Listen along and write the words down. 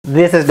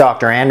This is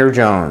Dr. Andrew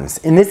Jones.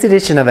 In this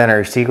edition of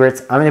Veterinary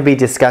Secrets, I'm going to be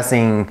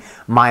discussing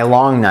my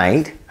long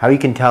night, how you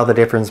can tell the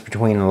difference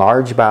between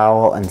large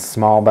bowel and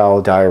small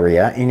bowel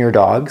diarrhea in your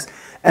dogs,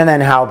 and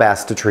then how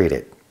best to treat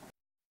it.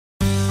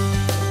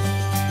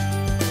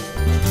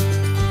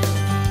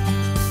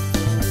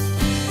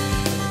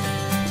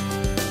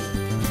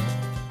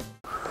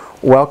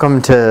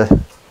 Welcome to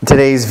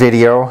today's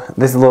video.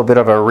 This is a little bit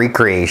of a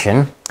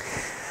recreation.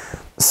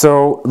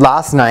 So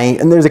last night,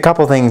 and there's a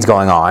couple things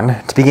going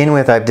on. To begin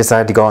with, I've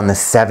decided to go on the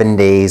 7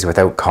 days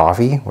without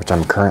coffee, which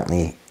I'm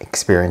currently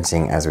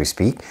experiencing as we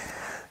speak.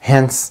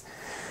 Hence,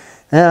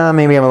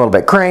 maybe I'm a little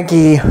bit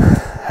cranky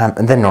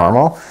than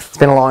normal. It's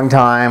been a long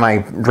time. I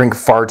drink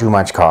far too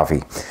much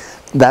coffee.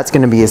 That's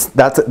going to be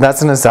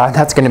that's an aside.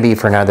 That's going to be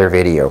for another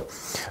video.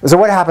 So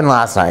what happened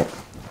last night?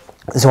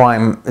 So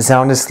I'm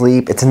sound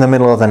asleep. It's in the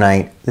middle of the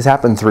night. This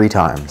happened 3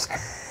 times.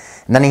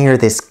 And then I hear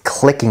this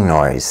clicking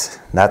noise.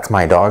 That's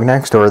my dog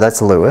next door. That's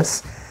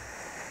Lewis.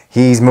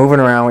 He's moving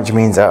around, which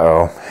means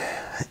uh-oh.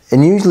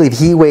 And usually if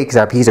he wakes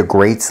up, he's a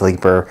great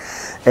sleeper.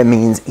 It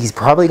means he's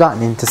probably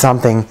gotten into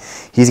something.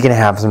 He's going to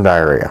have some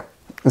diarrhea.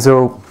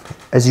 So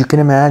as you can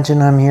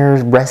imagine, I'm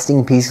here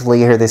resting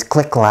peacefully. I hear this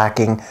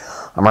click-clacking.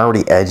 I'm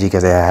already edgy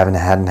because I hadn't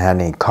had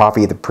any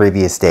coffee the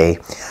previous day.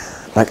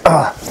 I'm like,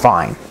 oh,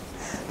 fine.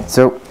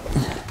 So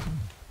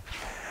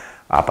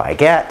up I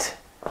get.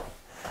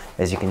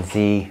 As you can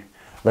see,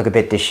 look a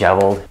bit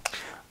disheveled.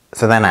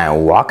 So then I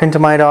walk into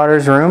my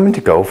daughter's room to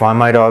go find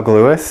my dog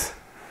Lewis.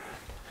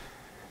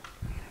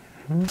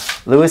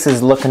 Lewis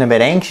is looking a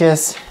bit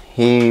anxious.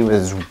 He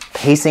was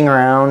pacing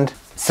around.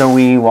 So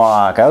we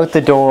walk out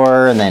the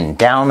door and then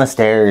down the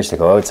stairs to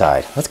go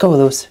outside. Let's go,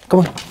 Lewis. Come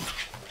on.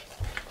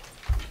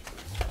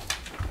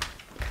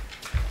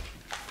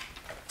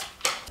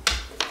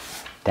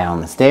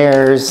 Down the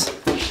stairs.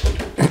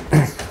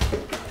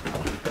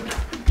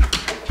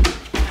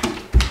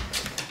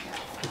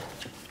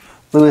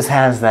 Lewis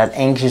has that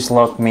anxious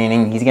look,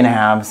 meaning he's going to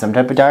have some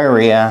type of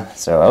diarrhea.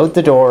 So out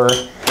the door,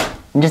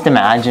 and just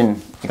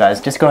imagine, you guys,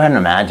 just go ahead and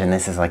imagine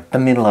this is like the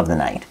middle of the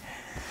night.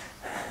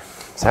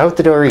 So out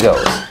the door he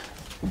goes.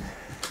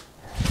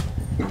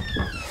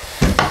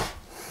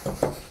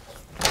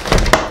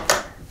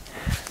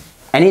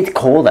 And it's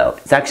cold out.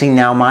 It's actually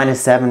now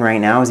 -7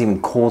 right now. It was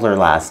even colder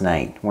last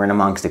night. We're in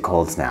amongst a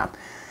cold snap.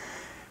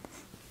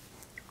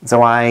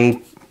 So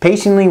I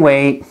patiently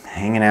wait,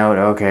 hanging out.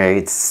 Okay,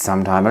 it's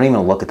sometime. I don't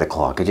even look at the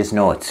clock. I just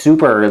know it's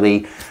super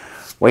early.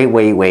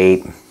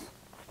 Wait.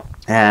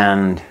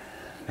 And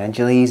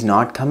eventually he's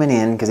not coming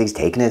in because he's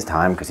taking his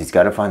time because he's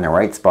got to find the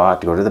right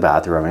spot to go to the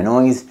bathroom. I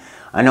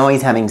know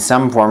he's having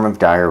some form of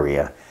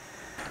diarrhea.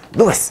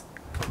 Lewis,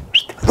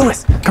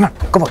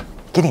 come on,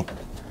 get in.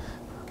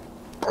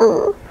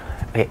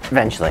 Okay,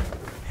 eventually.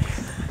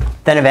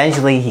 Then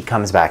eventually he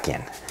comes back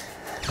in,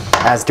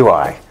 as do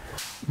I.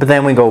 But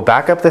then we go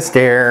back up the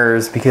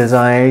stairs because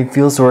I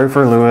feel sorry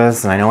for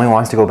Lewis and I know he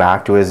wants to go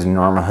back to his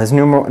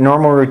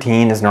normal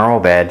routine, his normal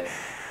bed.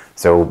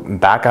 So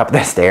back up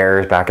the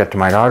stairs, back up to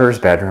my daughter's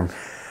bedroom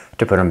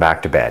to put him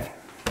back to bed.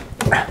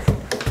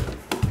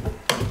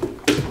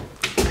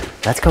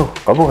 Let's go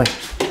boy.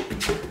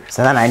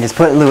 So then I just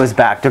put Lewis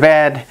back to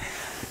bed,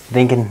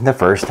 thinking the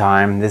first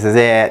time, this is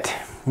it.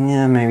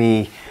 Yeah,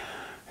 maybe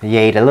he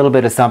ate a little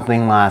bit of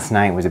something last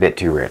night, was a bit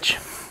too rich.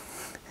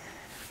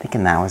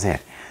 Thinking that was it.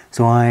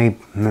 So I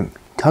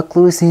tuck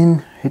Lewis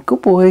in, hey,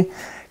 good boy,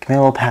 give me a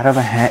little pat on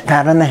the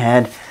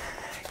head,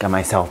 got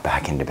myself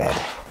back into bed.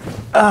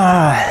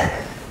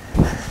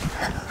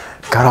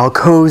 Got all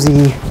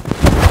cozy,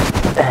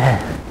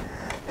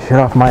 shut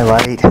off my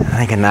light,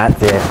 thinking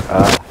that's it.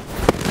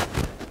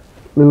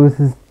 Lewis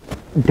has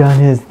done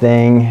his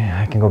thing,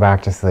 I can go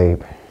back to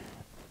sleep.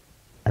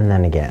 And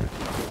then again,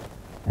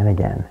 and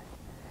again.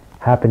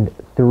 Happened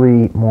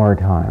 3 more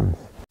times.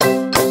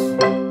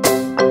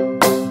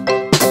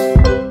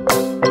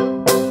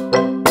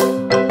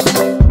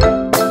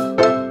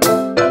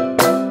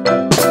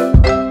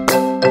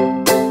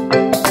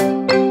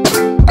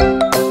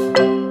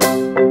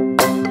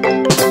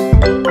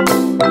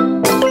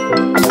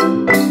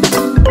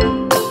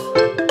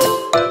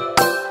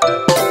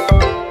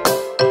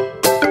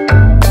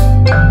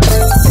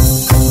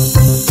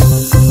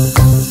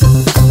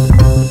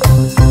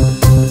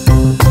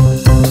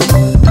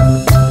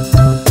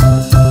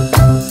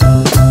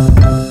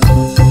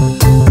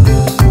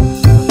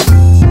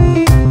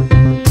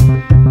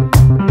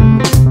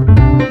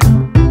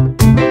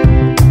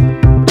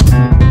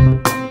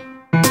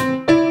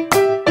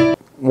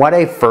 What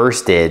I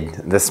first did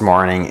this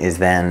morning is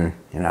then,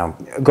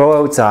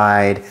 go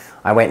outside.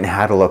 I went and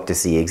had a look to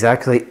see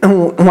exactly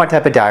what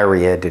type of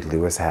diarrhea did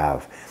Lewis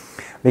have.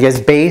 Because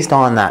based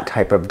on that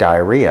type of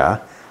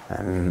diarrhea,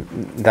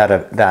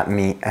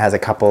 that has a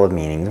couple of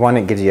meanings. One,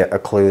 it gives you a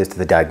clue as to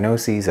the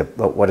diagnosis of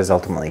what is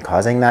ultimately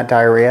causing that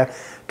diarrhea.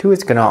 2,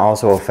 it's going to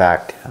also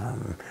affect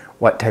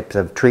what types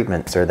of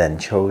treatments are then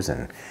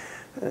chosen.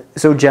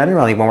 So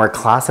generally, when we're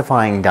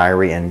classifying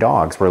diarrhea in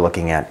dogs, we're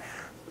looking at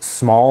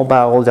small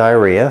bowel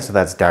diarrhea, so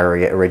that's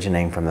diarrhea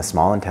originating from the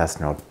small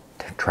intestinal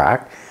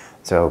tract.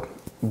 So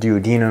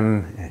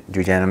duodenum,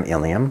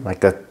 ileum, like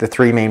the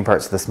three main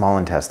parts of the small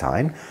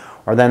intestine.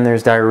 Or then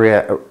there's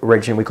diarrhea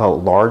we call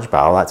it large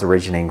bowel, that's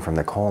originating from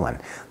the colon.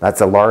 That's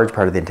a large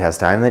part of the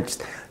intestine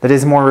that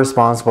is more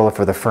responsible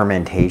for the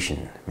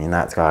fermentation. I mean,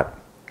 that's got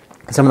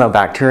some of the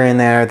bacteria in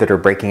there that are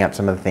breaking up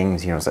some of the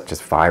things, such as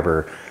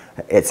fiber,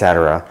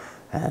 etc.,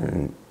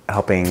 and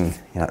helping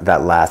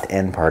that last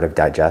end part of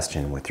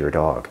digestion with your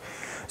dog.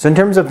 So in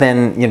terms of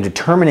then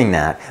determining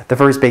that, the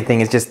first big thing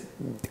is just,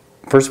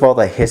 first of all,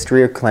 the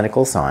history of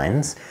clinical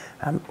signs.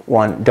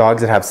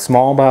 Dogs that have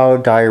small bowel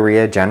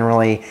diarrhea,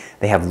 generally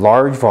they have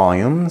large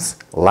volumes,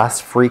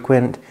 less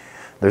frequent,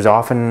 there's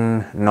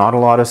often not a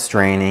lot of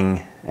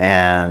straining,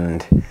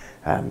 and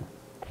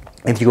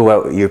if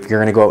you're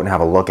going to go out and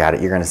have a look at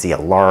it, you're going to see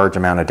a large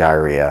amount of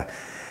diarrhea.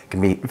 It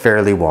can be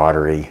fairly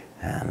watery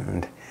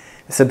and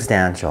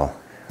substantial.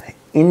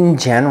 In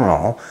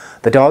general,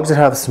 the dogs that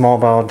have small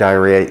bowel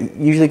diarrhea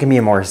usually can be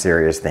a more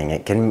serious thing.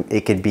 It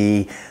could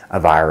be a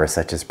virus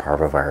such as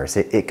parvovirus.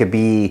 It could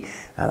be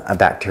a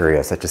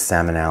bacteria such as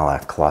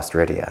Salmonella,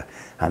 Clostridia.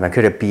 It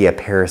could be a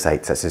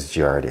parasite such as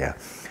Giardia.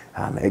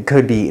 It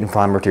could be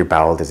inflammatory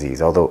bowel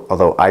disease,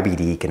 although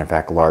IBD can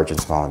affect large and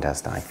small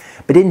intestine.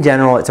 But in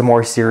general, it's a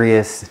more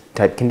serious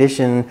type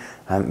condition.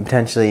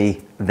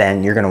 Potentially,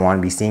 then you're going to want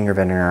to be seeing your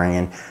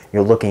veterinarian.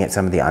 You're looking at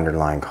some of the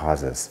underlying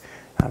causes.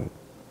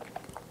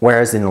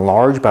 Whereas in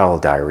large bowel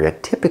diarrhea,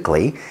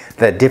 typically,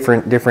 the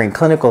different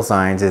clinical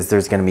signs is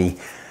there's going to be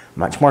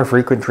much more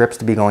frequent trips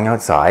to be going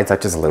outside,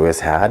 such as Lewis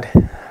had.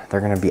 They're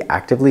going to be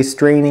actively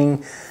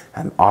straining.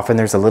 Often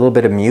there's a little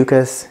bit of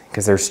mucus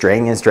because they're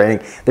straining and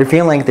straining. They're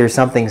feeling like there's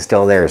something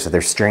still there, so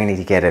they're straining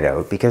to get it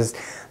out because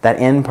that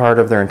end part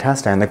of their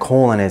intestine, the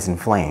colon, is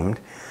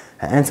inflamed.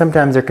 And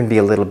sometimes there can be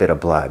a little bit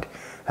of blood.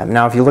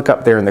 Now, if you look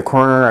up there in the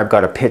corner, I've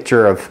got a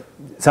picture of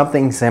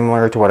something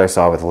similar to what I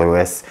saw with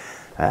Lewis.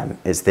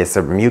 It's this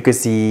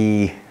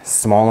mucousy,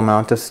 small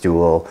amount of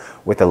stool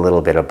with a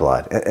little bit of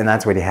blood. And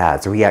that's what he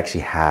had. So he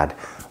actually had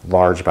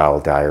large bowel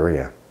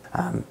diarrhea.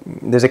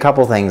 There's a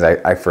couple things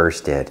I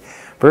first did.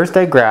 First,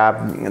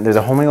 there's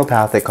a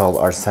homeopathic called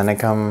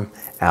Arsenicum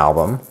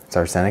album. It's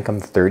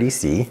Arsenicum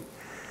 30C.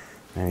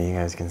 Maybe you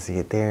guys can see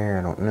it there,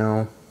 I don't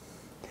know.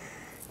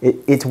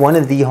 It's one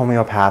of the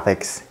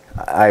homeopathics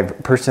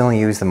I've personally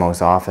used the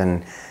most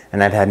often,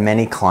 and I've had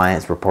many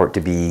clients report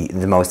to be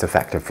the most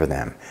effective for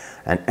them.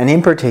 And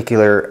in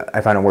particular,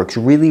 I find it works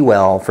really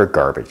well for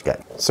garbage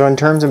gut. So in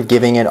terms of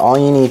giving it, all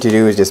you need to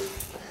do is just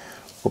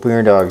open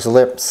your dog's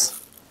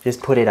lips,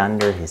 just put it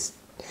under his,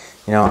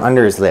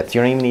 under his lips.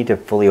 You don't even need to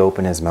fully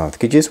open his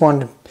mouth. You just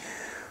want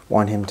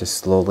him to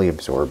slowly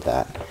absorb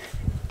that.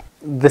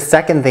 The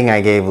second thing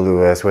I gave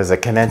Lewis was a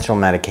conventional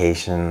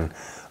medication,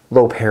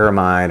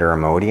 loperamide or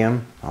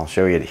Imodium. I'll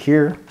show you it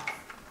here.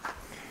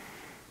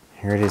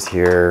 Here it is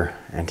here,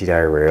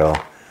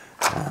 antidiarrheal,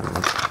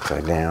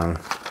 upside down.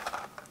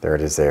 There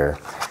it is there.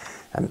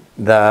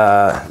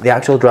 The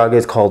actual drug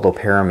is called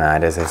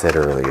loperamide, as I said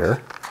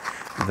earlier.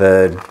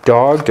 The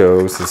dog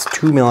dose is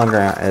 2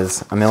 milligrams,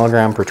 as a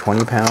milligram per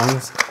 20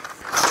 pounds,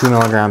 2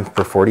 milligrams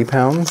per 40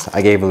 pounds.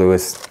 I gave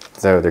Lewis,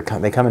 so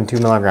they come in 2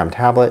 milligram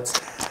tablets.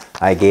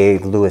 I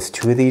gave Lewis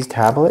 2 of these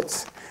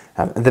tablets.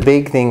 The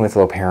big thing with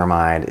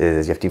loperamide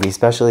is you have to be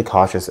especially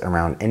cautious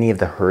around any of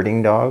the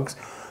herding dogs.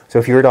 So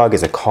if your dog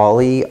is a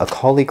collie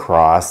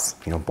cross,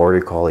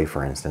 border collie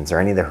for instance, or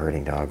any of the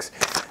herding dogs,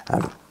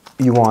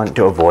 you want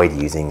to avoid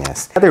using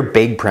this. Another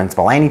big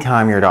principle,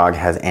 anytime your dog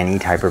has any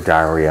type of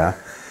diarrhea,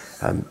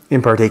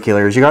 in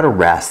particular, is you got to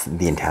rest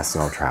the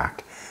intestinal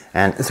tract.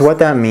 And so what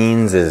that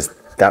means is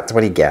that's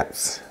what he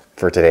gets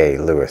for today,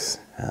 Lewis.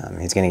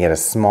 He's going to get a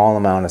small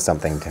amount of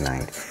something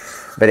tonight.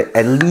 But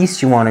at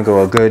least you want to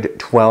go a good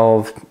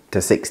 12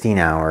 to 16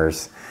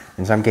 hours,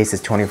 in some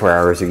cases 24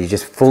 hours, so you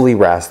just fully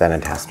rest that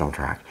intestinal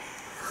tract.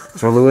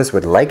 So Lewis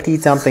would like to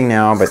eat something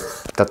now, but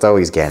that's all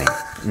he's getting,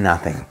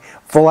 nothing.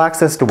 Full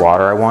access to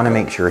water, I want to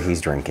make sure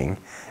he's drinking.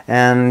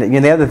 And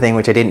the other thing,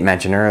 which I didn't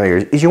mention earlier,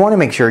 is you want to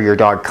make sure your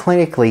dog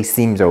clinically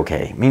seems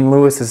okay. I mean,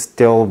 Lewis is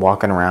still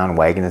walking around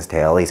wagging his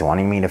tail, he's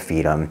wanting me to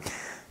feed him.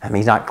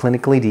 He's not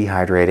clinically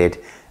dehydrated.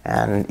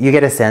 And you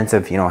get a sense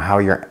of, how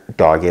your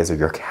dog is or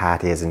your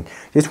cat is, and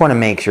you just want to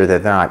make sure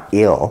that they're not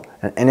ill.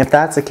 And if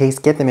that's the case,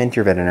 get them into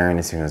your veterinarian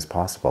as soon as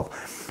possible.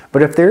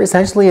 But if they're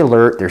essentially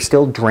alert, they're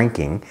still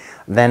drinking,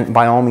 then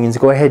by all means,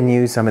 go ahead and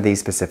use some of these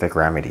specific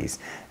remedies.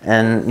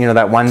 And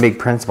that one big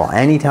principle,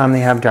 anytime they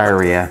have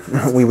diarrhea,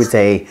 we would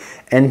say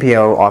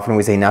NPO, often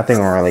we say nothing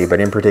orally, but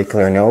in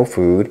particular, no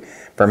food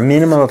for a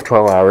minimum of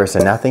 12 hours, so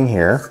nothing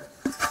here.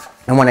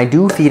 And when I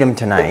do feed him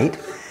tonight,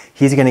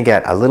 he's going to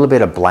get a little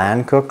bit of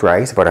bland cooked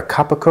rice, about a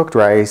cup of cooked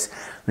rice,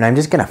 and I'm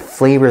just going to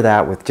flavor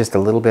that with just a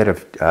little bit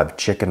of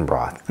chicken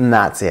broth, and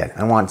that's it.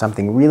 I want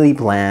something really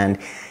bland,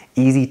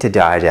 easy to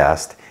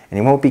digest, and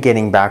he won't be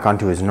getting back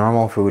onto his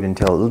normal food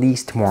until at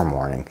least tomorrow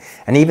morning.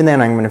 And even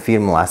then, I'm going to feed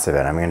him less of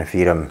it. I'm going to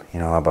feed him,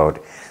 about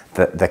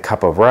the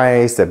cup of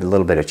rice, a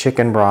little bit of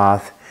chicken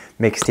broth,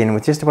 mixed in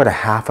with just about a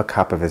half a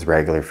cup of his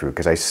regular food,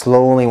 because I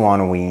slowly want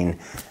to wean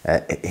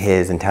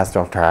his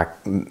intestinal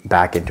tract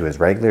back into his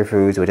regular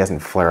food so it doesn't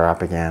flare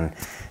up again.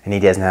 and he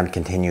doesn't have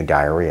continued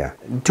diarrhea.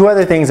 Two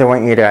other things I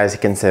want you guys to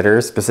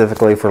consider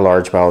specifically for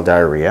large bowel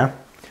diarrhea.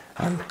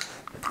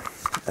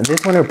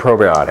 This one are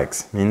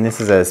probiotics. I mean, this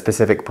is a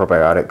specific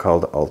probiotic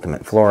called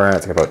Ultimate Flora.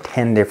 It's got about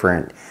 10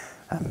 different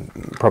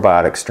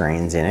probiotic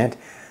strains in it,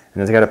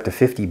 and it's got up to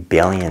 50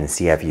 billion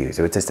CFUs.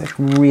 So it's just a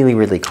really,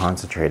 really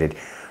concentrated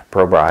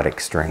probiotic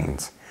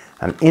strains.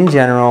 In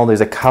general,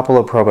 there's a couple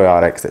of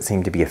probiotics that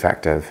seem to be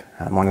effective.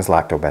 One is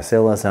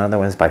lactobacillus, another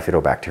one is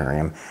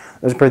bifidobacterium.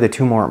 Those are probably the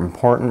two more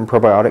important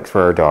probiotics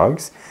for our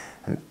dogs.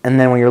 And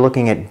then when you're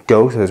looking at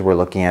doses, we're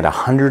looking at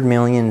 100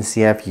 million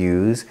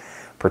CFUs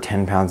per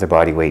 10 pounds of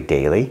body weight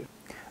daily.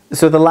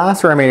 So the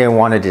last remedy I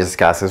want to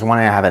discuss is one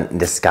I haven't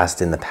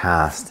discussed in the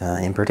past,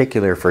 in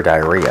particular for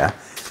diarrhea.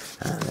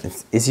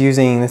 It's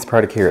using this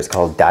product here. It's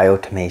called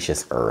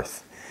diatomaceous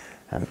earth.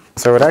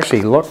 So it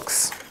actually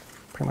looks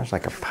pretty much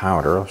like a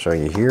powder. I'll show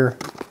you here.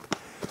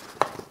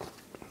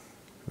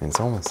 It's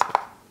almost,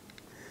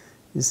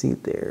 you see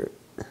it there,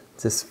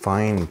 it's this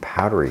fine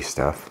powdery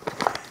stuff.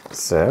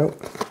 So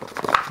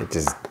it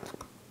is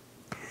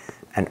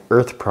an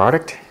earth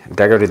product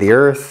dug out of the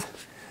earth.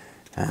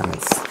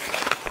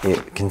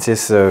 It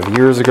consists of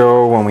years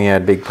ago when we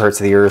had big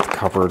parts of the earth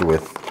covered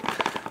with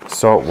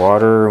salt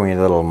water. We had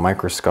little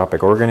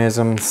microscopic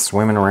organisms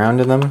swimming around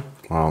in them.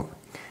 Well,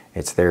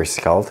 it's their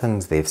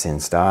skeletons. They've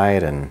since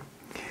died, and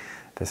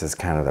this is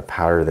kind of the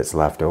powder that's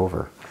left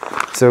over.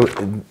 So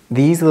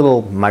these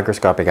little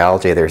microscopic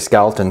algae, their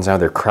skeletons, now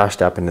they're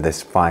crushed up into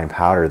this fine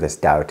powder, this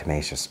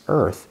diatomaceous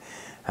earth.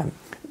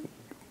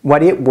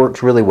 What it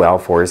works really well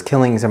for is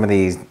killing some of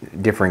these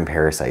differing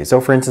parasites. So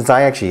for instance,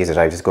 I actually use it.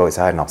 I just go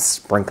outside and I'll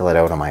sprinkle it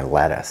out on my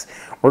lettuce.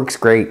 Works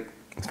great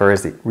as far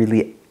as it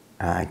really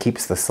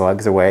keeps the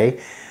slugs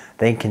away.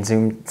 They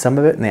consume some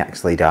of it and they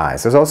actually die.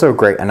 So it's also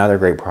another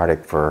great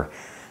product for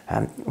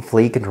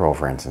flea control,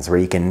 for instance, where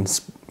you can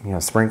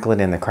sprinkle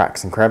it in the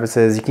cracks and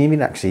crevices. You can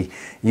even actually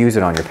use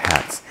it on your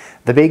pets.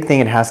 The big thing,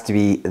 it has to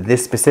be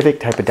this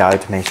specific type of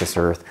diatomaceous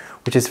earth,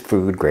 which is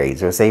food grade.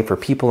 So safe for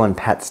people and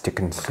pets to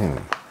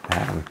consume.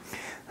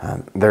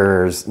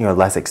 There's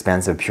less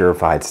expensive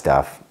purified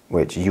stuff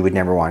which you would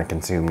never want to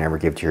consume, never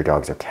give to your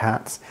dogs or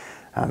cats.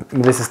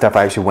 This is stuff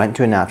I actually went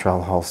to a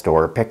natural health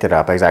store, picked it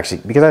up. Because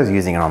I was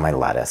using it on my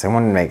lettuce. I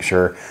wanted to make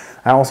sure.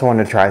 I also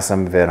wanted to try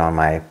some of it on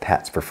my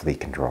pets for flea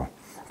control.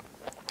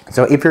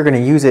 So if you're going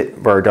to use it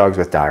for our dogs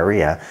with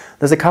diarrhea,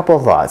 there's a couple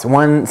of thoughts.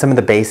 One, some of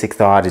the basic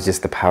thought is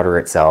just the powder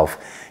itself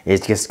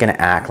is just going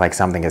to act like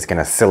something that's going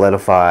to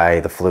solidify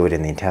the fluid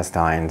in the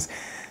intestines,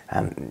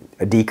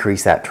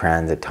 decrease that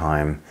transit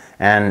time,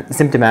 and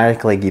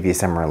symptomatically give you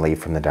some relief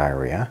from the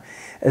diarrhea.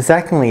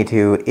 Secondly,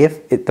 too,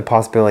 if the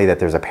possibility that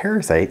there's a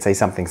parasite, say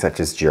something such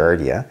as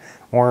Giardia,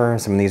 or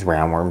some of these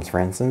roundworms,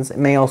 for instance, it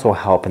may also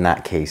help in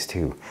that case,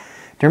 too.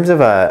 In terms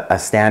of a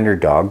standard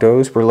dog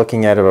dose, we're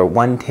looking at about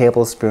 1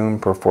 tablespoon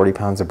per 40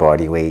 pounds of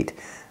body weight,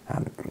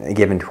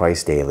 given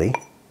twice daily.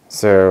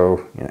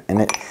 So,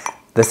 and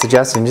the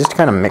suggestion, just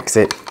kind of mix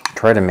it,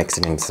 try to mix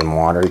it in some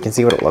water. You can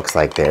see what it looks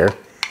like there.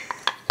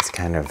 It's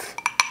kind of,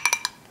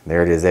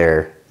 there it is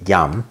there,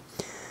 yum.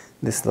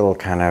 This little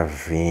kind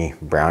of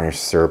brownish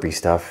syrupy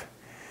stuff.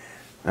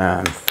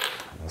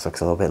 This looks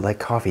a little bit like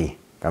coffee.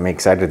 Got me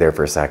excited there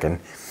for a second.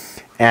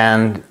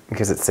 And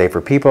because it's safe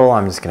for people,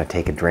 I'm just going to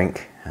take a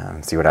drink,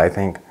 see what I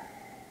think.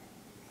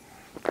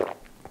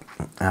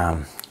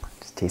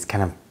 Just tastes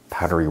kind of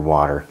powdery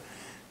water.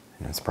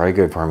 And it's probably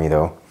good for me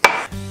though.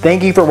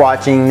 Thank you for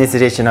watching this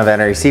edition of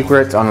Veterinary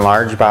Secrets on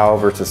large bowel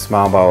versus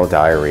small bowel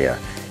diarrhea.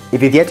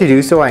 If you've yet to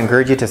do so, I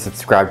encourage you to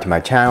subscribe to my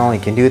channel. You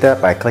can do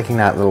that by clicking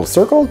that little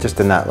circle just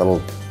in that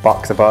little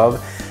box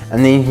above.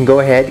 And then you can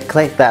go ahead,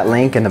 click that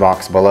link in the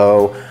box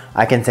below.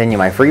 I can send you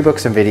my free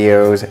books and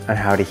videos on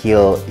how to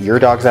heal your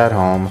dogs at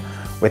home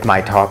with my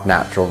top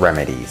natural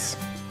remedies.